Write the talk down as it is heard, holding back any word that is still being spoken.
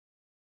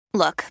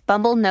Look,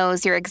 Bumble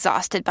knows you're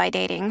exhausted by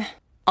dating.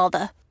 All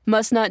the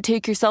must not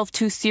take yourself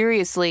too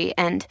seriously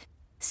and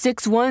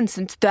 6'1"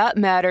 since that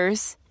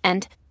matters.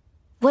 And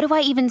what do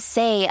I even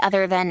say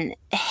other than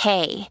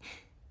hey?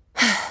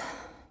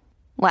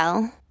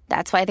 Well,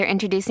 that's why they're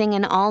introducing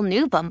an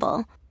all-new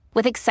Bumble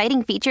with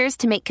exciting features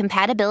to make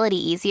compatibility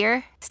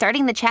easier,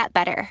 starting the chat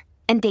better,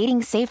 and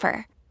dating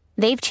safer.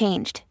 They've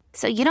changed,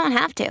 so you don't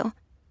have to.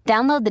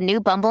 Download the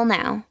new Bumble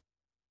now.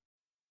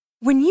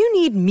 When you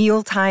need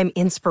mealtime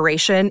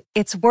inspiration,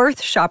 it's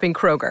worth shopping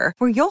Kroger,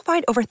 where you'll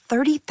find over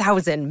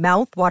 30,000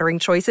 mouth-watering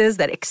choices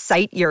that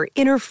excite your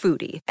inner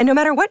foodie. And no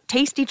matter what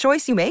tasty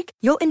choice you make,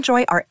 you'll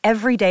enjoy our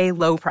everyday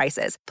low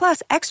prices,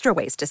 plus extra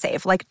ways to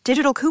save, like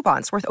digital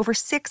coupons worth over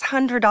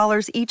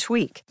 $600 each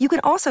week. You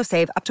can also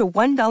save up to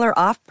 $1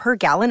 off per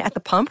gallon at the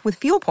pump with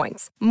fuel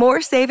points.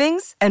 More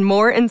savings and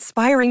more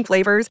inspiring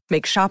flavors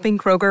make shopping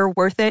Kroger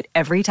worth it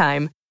every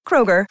time.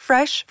 Kroger,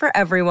 fresh for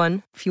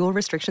everyone. Fuel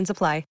restrictions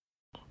apply.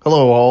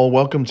 Hello, all.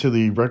 Welcome to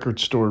the Record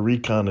Store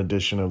Recon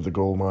edition of the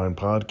Goldmine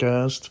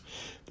Podcast.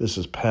 This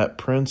is Pat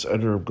Prince,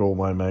 editor of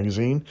Goldmine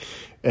Magazine,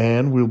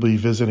 and we'll be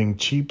visiting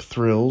Cheap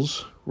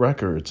Thrills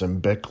Records in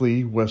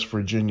Beckley, West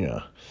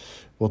Virginia.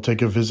 We'll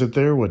take a visit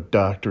there with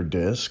Dr.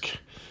 Disc.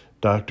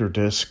 Dr.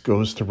 Disc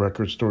goes to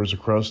record stores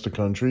across the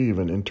country,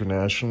 even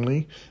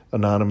internationally,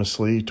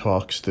 anonymously,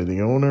 talks to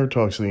the owner,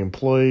 talks to the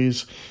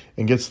employees,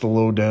 and gets the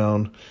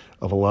lowdown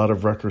of a lot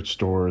of record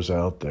stores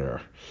out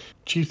there.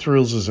 Cheap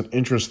Thrills is an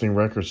interesting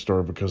record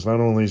store because not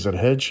only is it a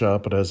head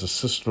shop, it has a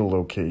sister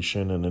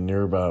location in a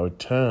nearby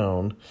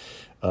town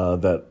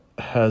that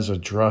has a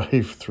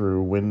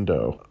drive-through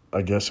window.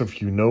 I guess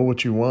if you know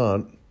what you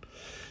want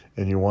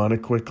and you want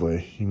it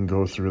quickly, you can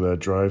go through that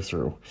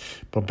drive-through.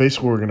 But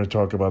basically, we're going to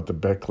talk about the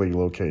Beckley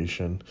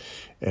location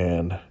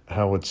and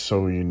how it's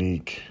so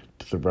unique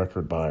to the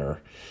record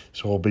buyer.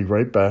 So I'll be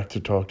right back to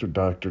talk to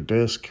Dr.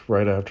 Disc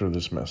right after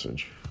this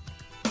message.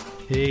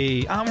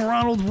 Hey, I'm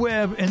Ronald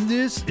Webb, and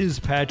this is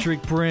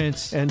Patrick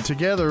Prince. And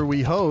together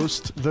we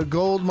host the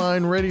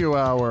Goldmine Radio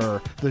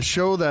Hour, the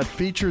show that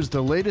features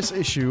the latest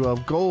issue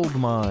of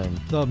Goldmine,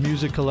 the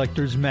Music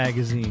Collectors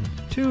Magazine.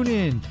 Tune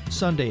in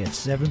Sunday at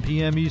 7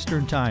 p.m.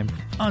 Eastern Time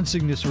on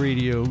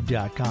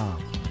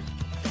CygnusRadio.com.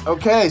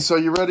 Okay, so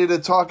you ready to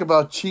talk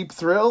about Cheap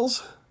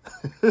Thrills?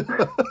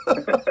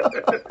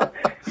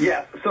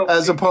 Yeah. So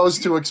as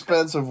opposed to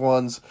expensive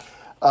ones.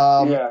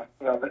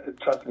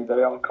 Trust me,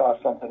 they all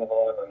cost something of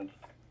all of them.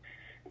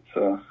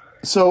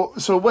 So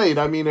wait,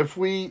 I mean, if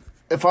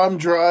I'm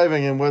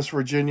driving in West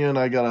Virginia and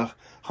I got a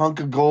hunk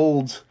of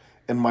gold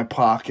in my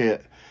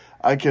pocket,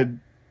 I could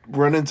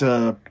run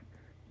into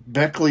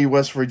Beckley,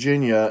 West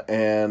Virginia,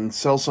 and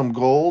sell some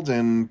gold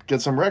and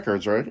get some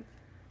records, right?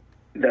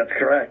 That's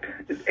correct.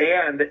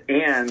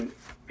 And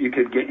you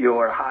could get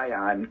your high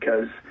on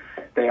because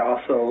they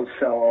also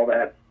sell all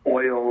that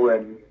oil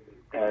and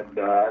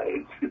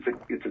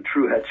it's a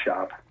true head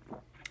shop.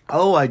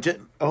 Oh, I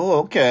did. Oh,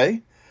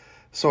 okay.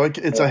 So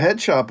it's a head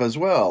shop as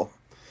well.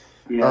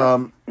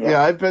 Yeah.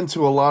 I've been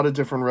to a lot of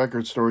different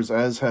record stores,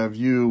 as have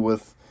you,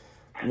 with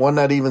one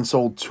that even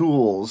sold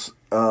tools.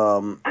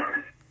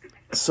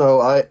 So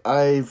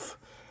I've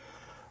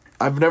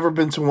never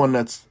been to one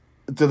that's.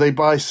 Do they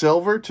buy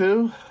silver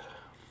too?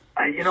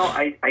 I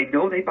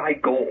know they buy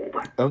gold.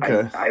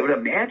 Okay. I would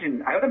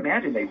imagine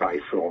they buy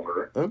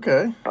silver.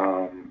 Okay.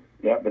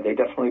 Yeah, but they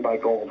definitely buy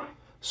gold.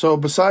 So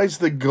besides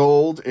the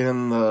gold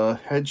in the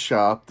head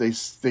shop, they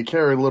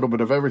carry a little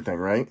bit of everything,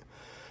 right?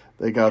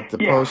 They got the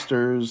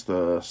posters,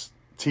 the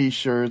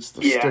T-shirts,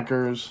 the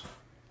stickers.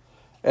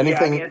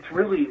 Anything? Yeah, it's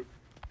really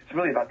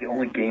about the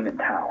only game in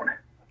town.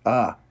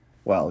 Ah,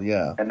 well,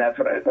 yeah. And that's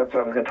what I was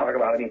going to talk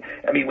about.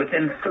 I mean,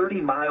 within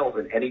 30 miles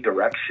in any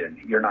direction,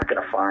 you're not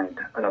going to find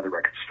another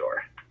record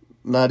store.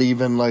 Not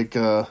even like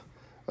a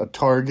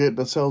Target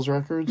that sells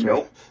records?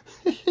 Nope.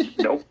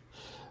 Nope.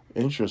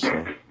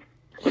 Interesting.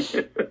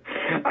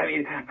 I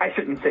mean, I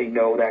shouldn't say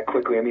no that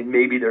quickly. I mean,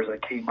 maybe there's a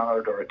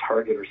Kmart or a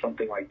Target or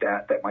something like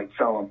that might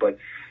sell them, but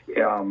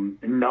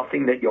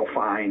nothing that you'll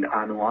find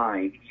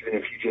online, even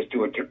if you just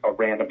do a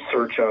random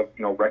search of,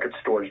 record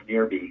stores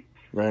near me.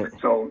 Right.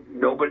 So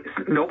nobody,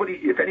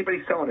 if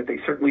anybody's selling it, they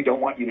certainly don't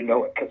want you to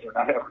know it because they're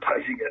not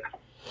advertising it.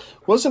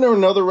 Wasn't there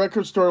another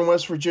record store in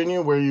West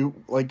Virginia where you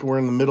were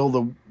in the middle of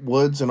the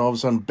woods and all of a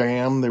sudden,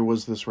 bam, there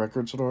was this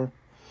record store?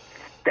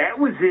 That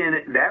was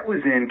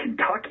in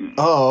Kentucky.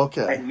 Oh,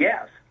 okay.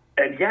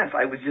 And yes,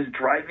 I was just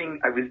driving.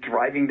 I was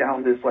driving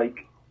down this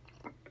like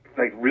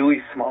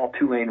really small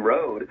 2-lane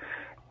road,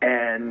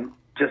 and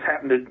just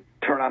happened to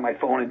turn on my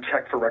phone and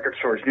check for record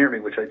stores near me,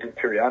 which I do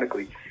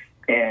periodically.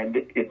 And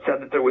it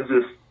said that there was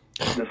this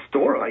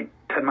store like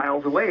 10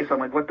 miles away. So I'm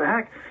like, what the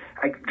heck?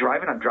 I'm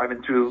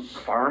driving through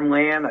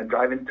farmland.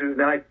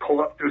 Then I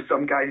pull up through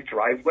some guy's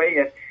driveway,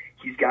 and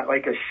he's got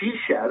like a she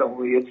shed,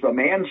 only it's a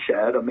man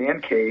shed, a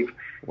man cave.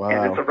 Wow.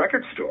 And it's a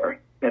record store,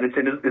 and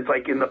it's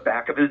like in the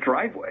back of his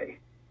driveway.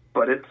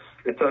 But it's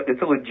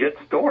a legit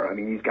store. I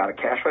mean, he's got a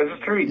cash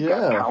register, he's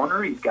got a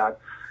counter, he's got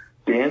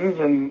bins,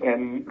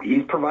 and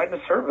he's providing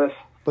a service.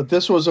 But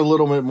this was a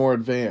little bit more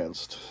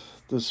advanced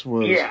This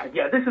was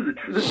This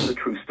is a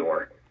true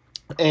store.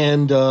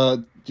 And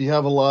do you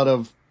have a lot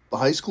of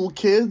high school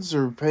kids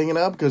or hanging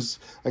out? Because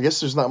I guess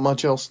there's not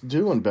much else to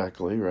do in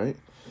Beckley, right?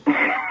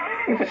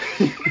 I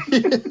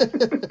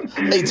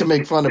hate to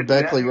make fun of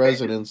Beckley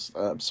residents.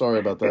 I'm sorry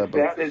about that.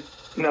 It's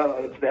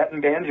that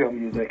and banjo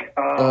music.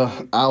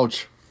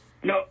 Ouch.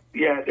 No,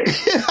 yeah.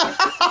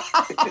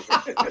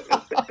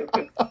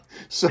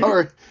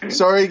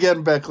 Sorry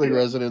again, Beckley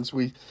residents.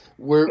 We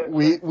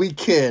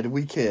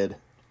kid.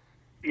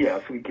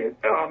 Yes, we kid.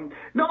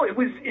 No,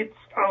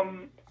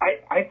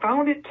 I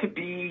found it to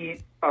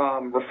be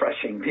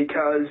refreshing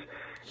because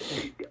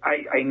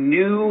I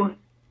knew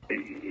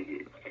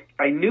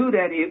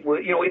that it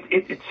was,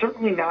 it's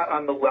certainly not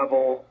on the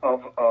level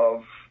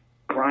of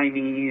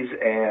Grimey's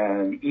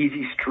and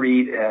Easy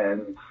Street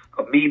and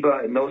Amoeba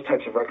and those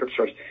types of record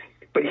stores.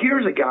 But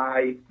here's a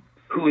guy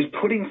who is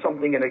putting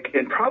something in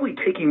and probably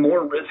taking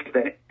more risk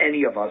than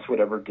any of us would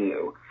ever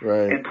do,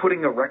 right, and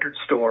putting a record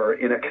store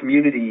in a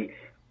community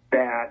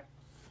that,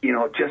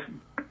 just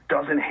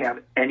doesn't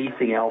have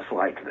anything else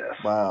like this.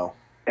 Wow.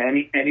 And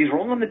he's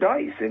rolling the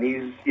dice, and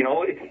he's,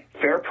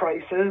 fair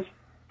prices.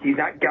 He's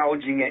not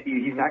gouging it.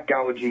 He's not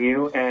gouging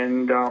you.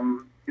 And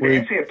they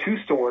actually have two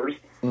stores.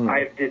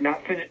 I did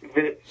not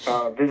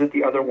visit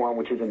the other one,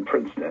 which is in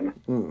Princeton.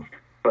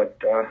 But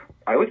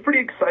I was pretty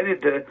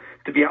excited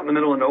to be out in the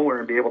middle of nowhere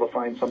and be able to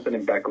find something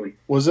in Beckley.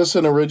 Was this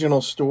an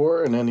original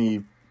store and then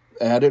he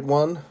added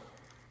one?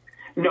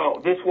 No,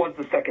 this was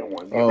the second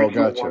one. The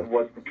original one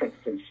was the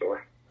Princeton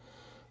store.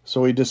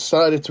 So he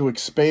decided to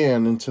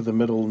expand into the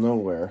middle of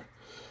nowhere.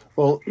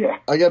 Well, yeah.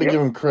 I got to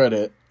give him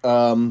credit.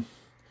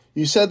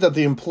 You said that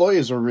the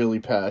employees are really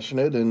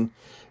passionate, and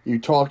you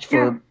talked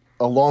for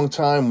a long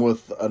time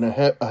with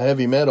a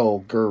heavy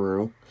metal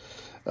guru.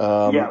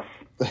 Yes.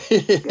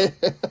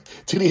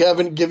 Did he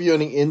give you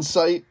any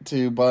insight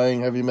to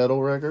buying heavy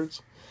metal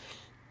records?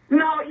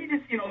 No, he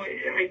just,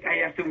 I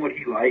asked him what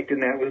he liked,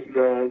 and that was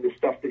the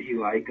stuff that he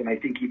liked, and I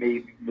think he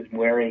may was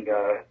wearing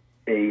a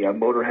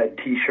Motorhead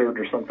T-shirt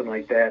or something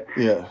like that.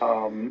 Yeah.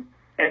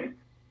 And,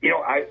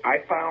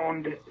 I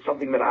found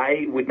something that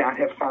I would not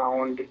have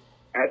found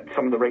at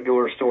some of the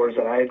regular stores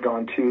that I had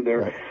gone to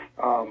there. Right.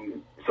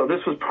 So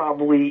this was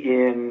probably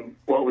it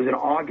was in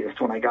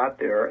August when I got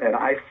there, and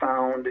I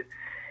found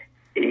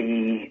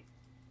a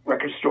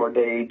Record Store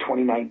Day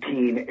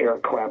 2019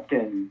 Eric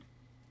Clapton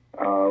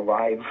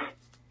live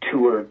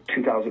tour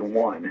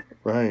 2001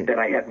 that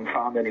I hadn't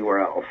found anywhere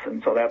else.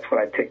 And so that's what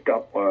I picked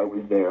up while I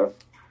was there,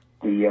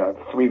 the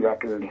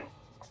 3-record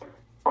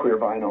clear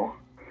vinyl.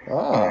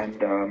 Ah,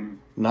 and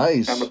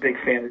nice. I'm a big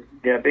fan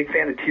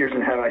of Tears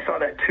in Heaven. I saw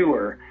that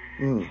tour,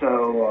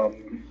 so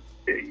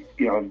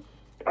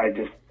I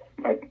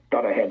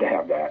thought I had to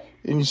have that.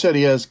 And you said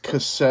he has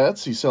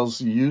cassettes. He sells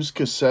used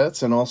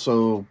cassettes and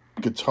also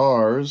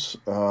guitars.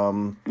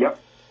 Yep.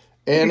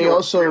 And he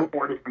also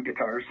 4 different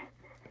guitars.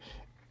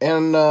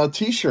 And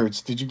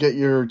T-shirts. Did you get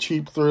your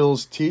Cheap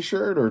Thrills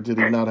T-shirt, or did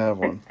he not have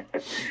one?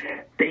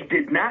 They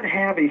did not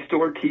have a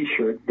store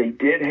T-shirt. They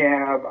did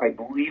have, I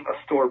believe, a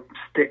store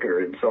sticker,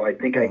 and so I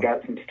think I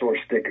got some store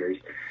stickers.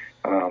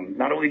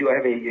 Not only do I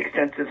have an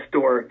extensive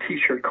store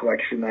T-shirt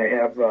collection, I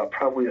have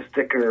probably a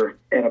sticker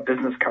and a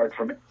business card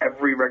from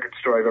every record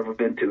store I've ever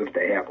been to, if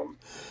they have them.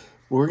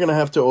 We're going to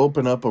have to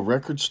open up a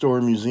record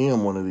store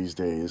museum one of these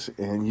days,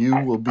 and you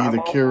will be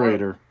the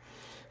curator.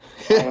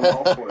 I'm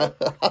all for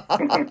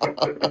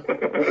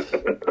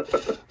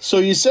it. So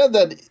you said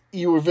that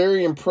you were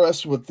very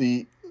impressed with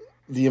the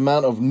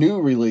amount of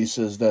new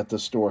releases that the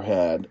store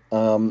had.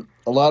 A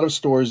lot of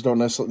stores don't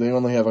necessarily, they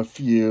only have a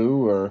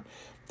few, or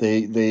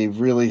they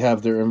really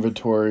have their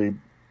inventory,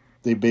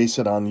 they base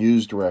it on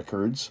used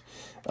records.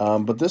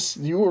 But this,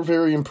 you were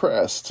very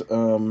impressed.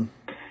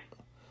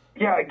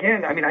 Yeah,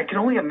 again, I mean, I can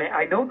only imagine.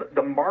 I know that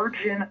the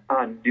margin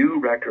on new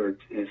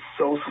records is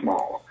so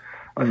small,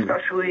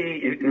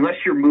 especially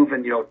unless you're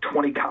moving,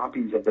 20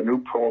 copies of the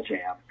new Pearl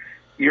Jam.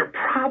 You're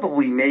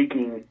probably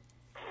making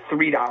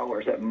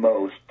 $3 at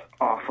most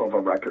off of a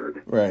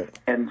record. Right.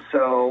 And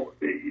so,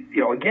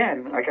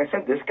 again, like I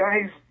said, this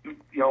guy's,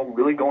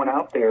 really going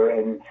out there,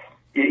 and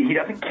he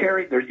doesn't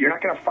carry, you're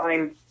not going to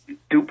find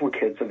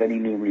duplicates of any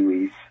new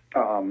release.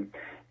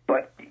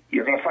 But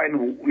you're going to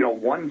find,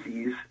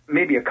 onesies,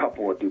 maybe a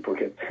couple of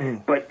duplicates.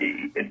 But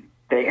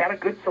they had a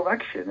good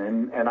selection,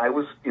 and I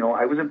was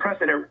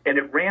impressed. And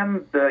it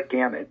ran the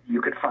gamut.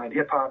 You could find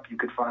hip hop, you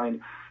could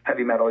find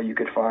heavy metal, you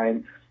could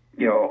find,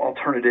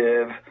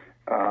 alternative.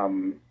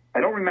 I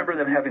don't remember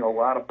them having a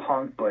lot of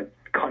punk, but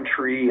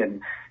country,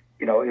 and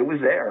it was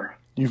there.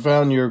 You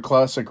found your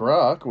classic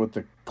rock with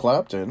the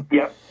Clapton.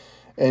 Yep.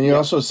 And you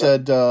also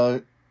said,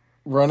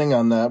 running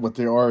on that with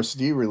the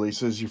RSD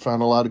releases, you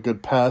found a lot of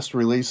good past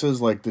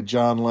releases, like the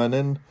John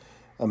Lennon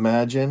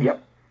Imagine.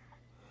 Yep.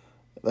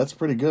 That's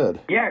pretty good.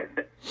 Yeah,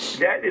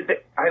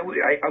 I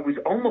was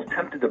almost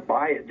tempted to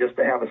buy it just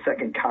to have a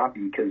second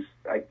copy, because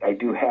I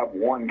do have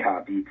one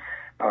copy.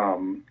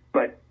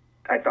 But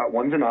I thought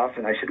one's enough,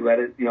 and I should let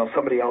it,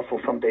 somebody else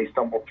will someday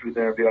stumble through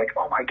there and be like,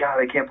 oh my God,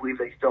 I can't believe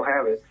they still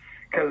have it.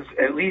 because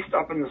at least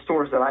up in the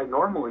stores that I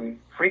normally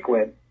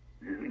frequent,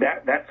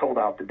 that sold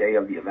out the day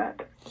of the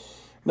event.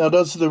 Now,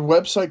 does the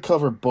website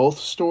cover both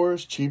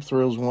stores, Cheap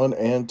Thrills 1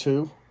 and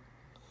 2?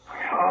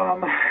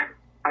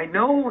 I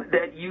know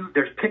that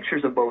there's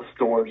pictures of both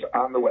stores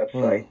on the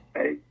website.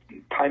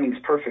 Timing's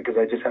perfect because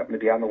I just happened to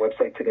be on the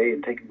website today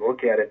and taking a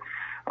look at it.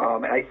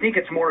 And I think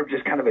it's more of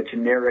just kind of a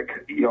generic,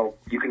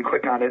 you can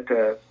click on it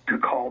to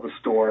call the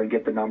store and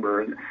get the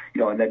number, and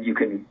then you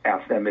can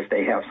ask them if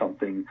they have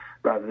something,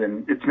 rather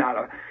than it's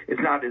not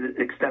an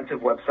extensive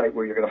website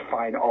where you're going to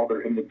find all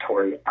their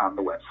inventory on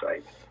the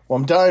website. Well,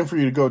 I'm dying for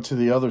you to go to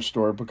the other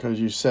store because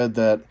you said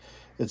that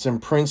it's in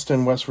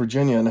Princeton, West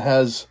Virginia, and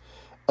has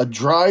a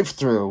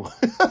drive-through.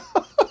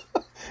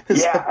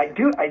 Yeah, I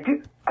do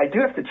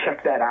have to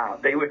check that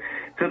out.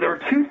 So there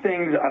were two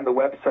things on the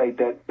website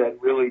that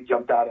really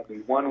jumped out at me.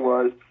 One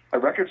was a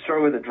record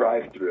store with a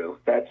drive-through.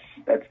 That's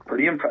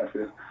pretty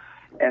impressive.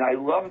 And I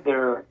love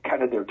their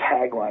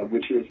tagline,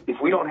 which is, if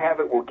we don't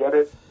have it, we'll get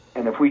it.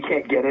 And if we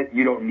can't get it,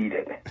 you don't need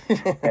it.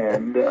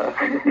 And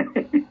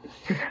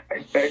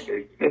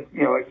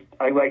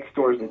I like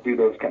stores that do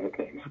those kind of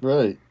things.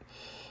 Right.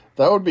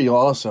 That would be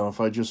awesome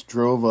if I just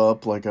drove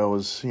up like I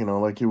was,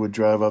 like you would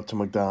drive up to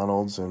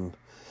McDonald's and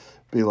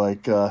be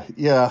like,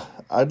 yeah,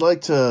 I'd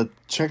like to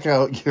check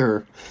out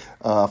your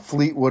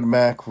Fleetwood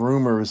Mac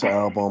Rumors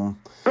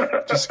album.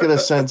 Just get a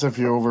sense if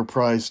you're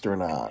overpriced or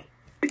not.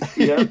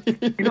 Yeah.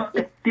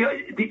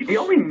 The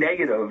only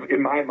negative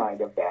in my mind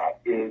of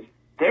that is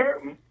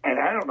and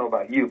I don't know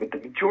about you, but the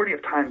majority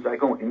of times I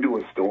go into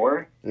a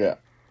store, yeah,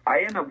 I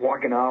end up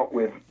walking out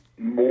with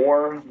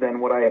more than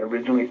what I had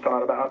originally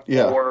thought about,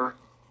 yeah, or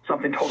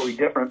something totally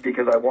different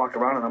because I walk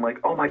around and I'm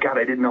like, oh my God,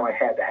 I didn't know I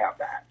had to have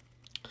that,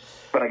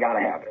 but I got to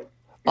have it.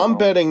 I'm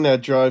betting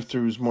that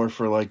drive-through is more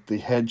for like the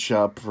head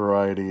shop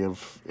variety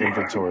of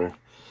inventory.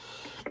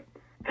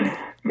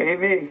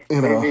 Maybe.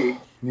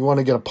 You want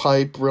to get a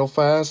pipe real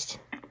fast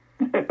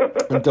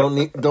and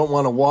don't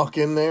want to walk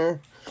in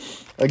there.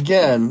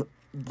 Again,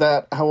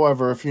 that,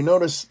 however, if you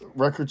notice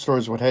record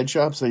stores with head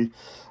shops, I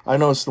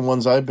noticed the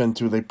ones I've been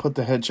to, they put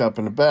the head shop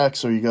in the back,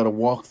 so you got to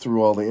walk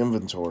through all the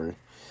inventory.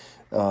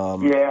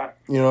 Yeah.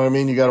 You know what I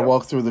mean? You got to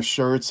walk through the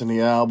shirts and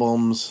the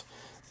albums.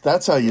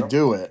 That's how you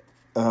do it.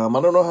 I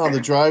don't know how the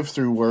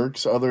drive-through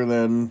works, other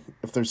than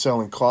if they're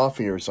selling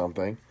coffee or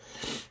something.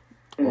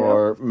 Yeah.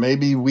 Or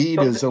maybe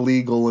weed is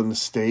illegal in the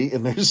state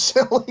and they're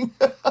selling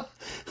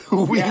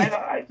weed.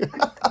 Yeah,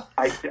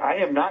 I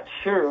am not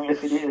sure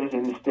if it is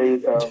in the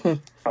state of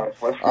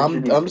West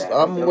Virginia.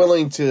 I'm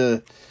willing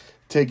to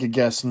take a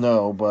guess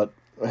no, but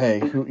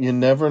hey, you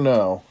never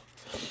know.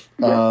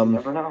 Yeah, you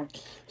never know.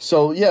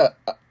 So, yeah,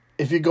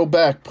 if you go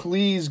back,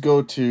 please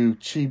go to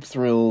Cheap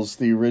Thrills,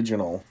 the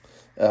original,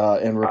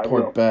 and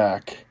report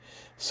back.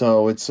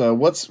 So it's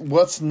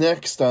what's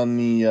next on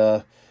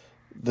the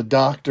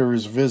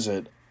doctor's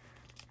visit?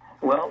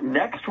 Well,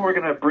 next we're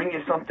going to bring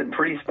you something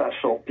pretty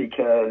special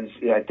because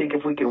I think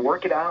if we can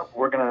work it out,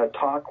 we're going to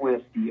talk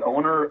with the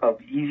owner of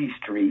Easy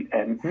Street.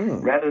 And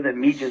rather than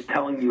me just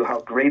telling you how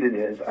great it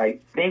is, I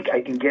think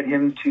I can get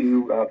him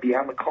to be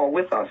on the call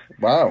with us.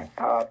 Wow.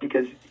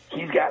 Because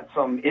he's got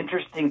some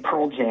interesting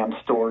Pearl Jam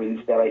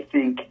stories that I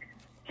think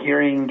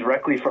hearing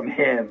directly from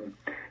him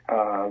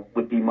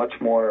would be much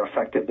more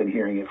effective than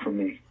hearing it from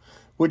me.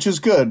 Which is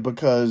good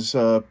because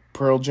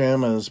Pearl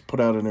Jam has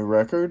put out a new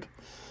record.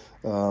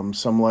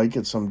 Some like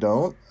it, some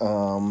don't,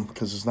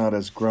 because it's not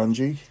as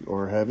grungy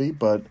or heavy,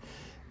 but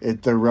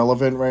they're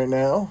relevant right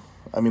now.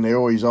 I mean, they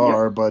always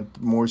are, but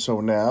more so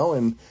now,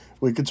 and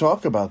we could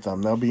talk about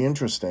them. That'll be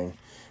interesting.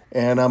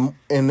 And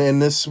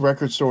this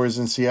record store is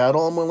in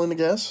Seattle, I'm willing to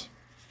guess?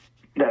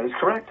 That is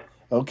correct.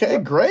 Okay,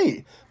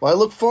 great. Well, I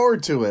look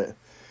forward to it.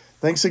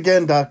 Thanks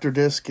again, Dr.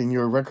 Disc, and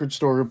your record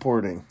store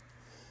reporting.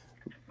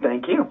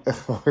 Thank you.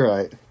 All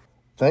right.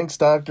 Thanks,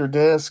 Dr.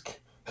 Disc,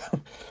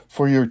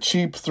 for your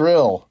cheap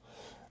thrill.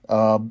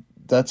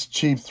 That's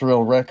Cheap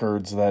Thrill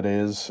Records, that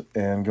is,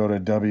 and go to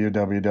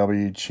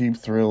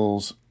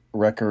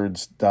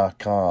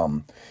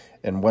www.cheapthrillsrecords.com.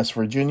 In West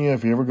Virginia,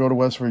 if you ever go to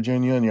West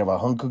Virginia and you have a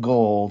hunk of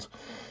gold,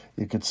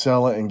 you could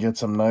sell it and get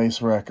some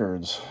nice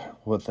records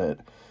with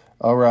it.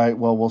 All right,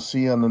 well, we'll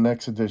see you on the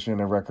next edition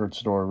of Record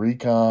Store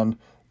Recon,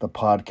 the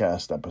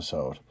podcast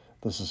episode.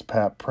 This is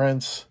Pat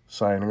Prince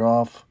signing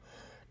off.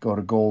 Go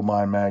to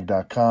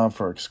goldminemag.com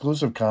for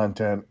exclusive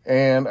content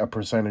and a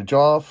percentage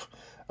off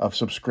of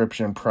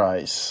subscription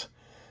price.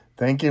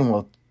 Thank you, and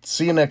we'll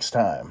see you next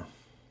time.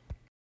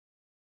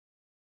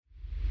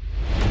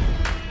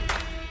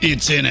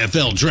 It's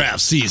NFL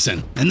draft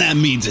season, and that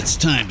means it's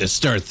time to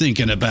start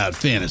thinking about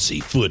fantasy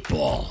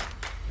football.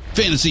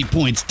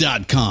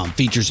 FantasyPoints.com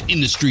features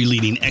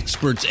industry-leading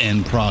experts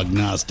and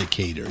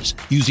prognosticators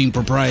using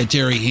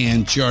proprietary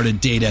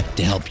hand-charted data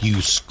to help you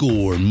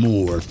score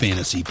more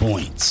fantasy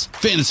points.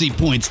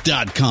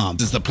 FantasyPoints.com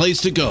is the place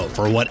to go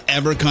for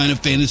whatever kind of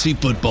fantasy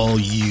football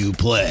you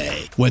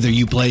play. Whether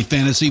you play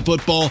fantasy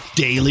football,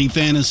 daily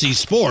fantasy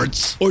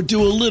sports, or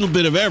do a little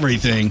bit of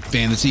everything,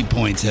 Fantasy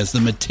Points has the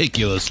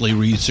meticulously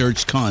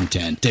researched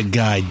content to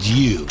guide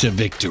you to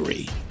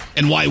victory.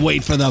 And why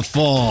wait for the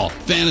fall?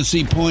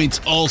 Fantasy Points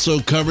also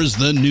covers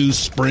the new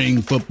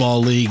spring football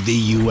league,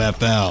 the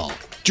UFL.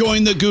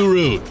 Join the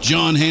guru,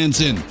 John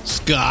Hansen,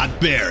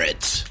 Scott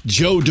Barrett,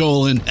 Joe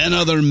Dolan, and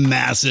other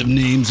massive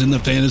names in the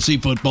fantasy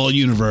football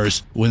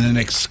universe with an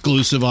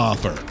exclusive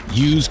offer.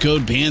 Use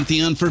code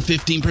Pantheon for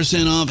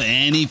 15% off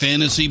any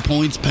Fantasy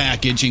Points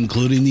package,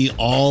 including the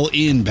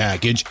all-in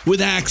package,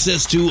 with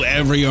access to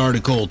every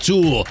article,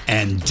 tool,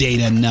 and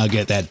data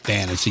nugget that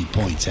Fantasy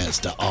Points has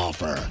to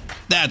offer.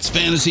 That's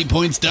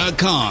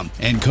fantasypoints.com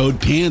and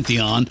code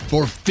Pantheon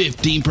for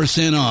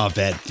 15% off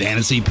at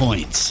Fantasy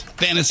Points.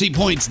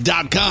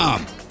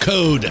 Fantasypoints.com,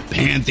 code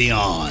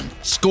Pantheon.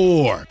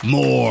 Score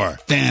more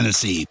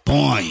fantasy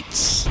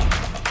points.